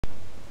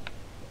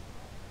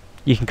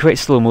You can create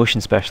slow motion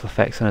special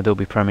effects in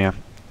Adobe Premiere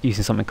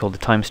using something called the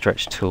time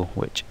stretch tool,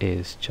 which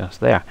is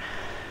just there.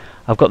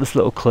 I've got this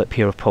little clip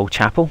here of Paul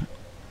Chappell,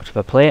 which if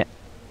I play it,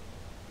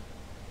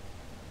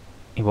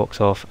 he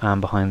walks off and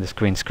behind this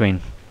green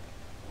screen.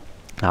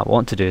 Now what I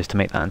want to do is to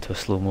make that into a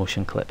slow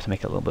motion clip to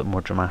make it a little bit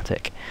more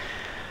dramatic.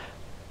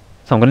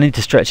 So I'm going to need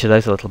to stretch it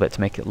out a little bit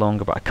to make it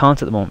longer, but I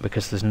can't at the moment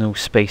because there's no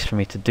space for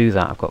me to do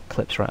that. I've got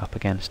clips right up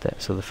against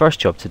it. So the first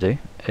job to do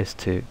is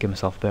to give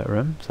myself a bit of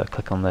room. So I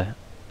click on the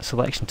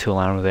selection tool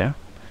arrow there,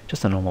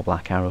 just a normal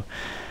black arrow,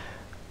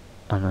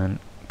 and then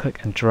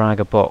click and drag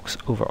a box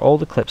over all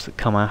the clips that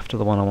come after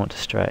the one I want to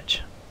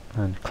stretch,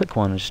 and click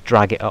one and just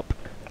drag it up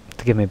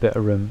to give me a bit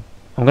of room.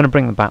 I'm going to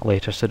bring them back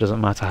later, so it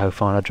doesn't matter how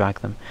far I drag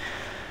them.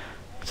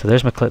 So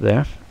there's my clip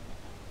there.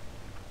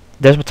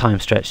 There's my time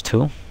stretch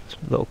tool, it's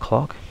a little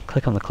clock.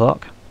 Click on the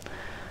clock,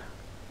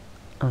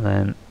 and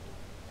then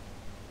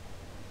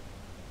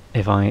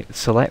if I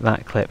select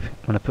that clip,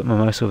 when I put my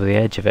mouse over the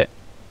edge of it,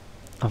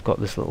 I've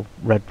got this little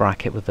red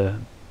bracket with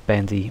a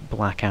bendy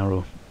black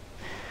arrow.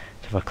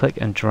 So if I click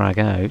and drag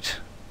out,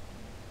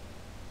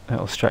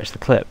 it'll stretch the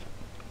clip.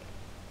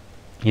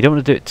 You don't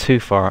want to do it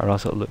too far or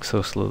else it'll look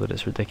so slow that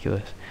it's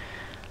ridiculous.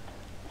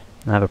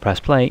 Now if I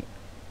press play,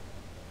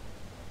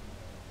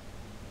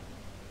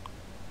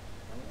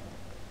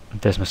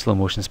 there's my slow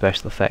motion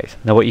special effect.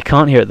 Now what you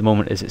can't hear at the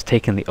moment is it's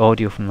taken the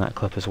audio from that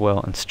clip as well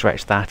and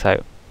stretched that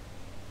out.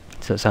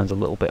 So it sounds a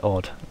little bit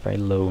odd, very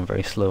low and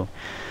very slow.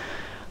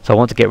 So I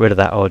want to get rid of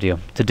that audio.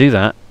 To do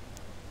that,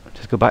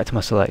 just go back to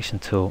my selection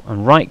tool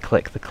and right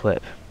click the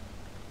clip.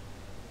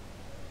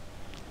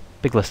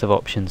 Big list of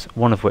options,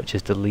 one of which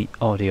is delete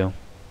audio.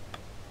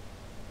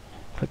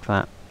 Click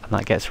that and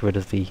that gets rid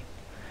of the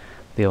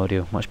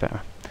audio, much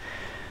better.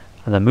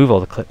 And then move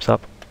all the clips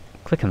up,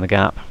 click in the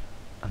gap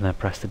and then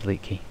press the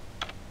delete key.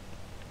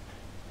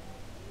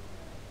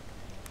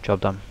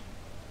 Job done.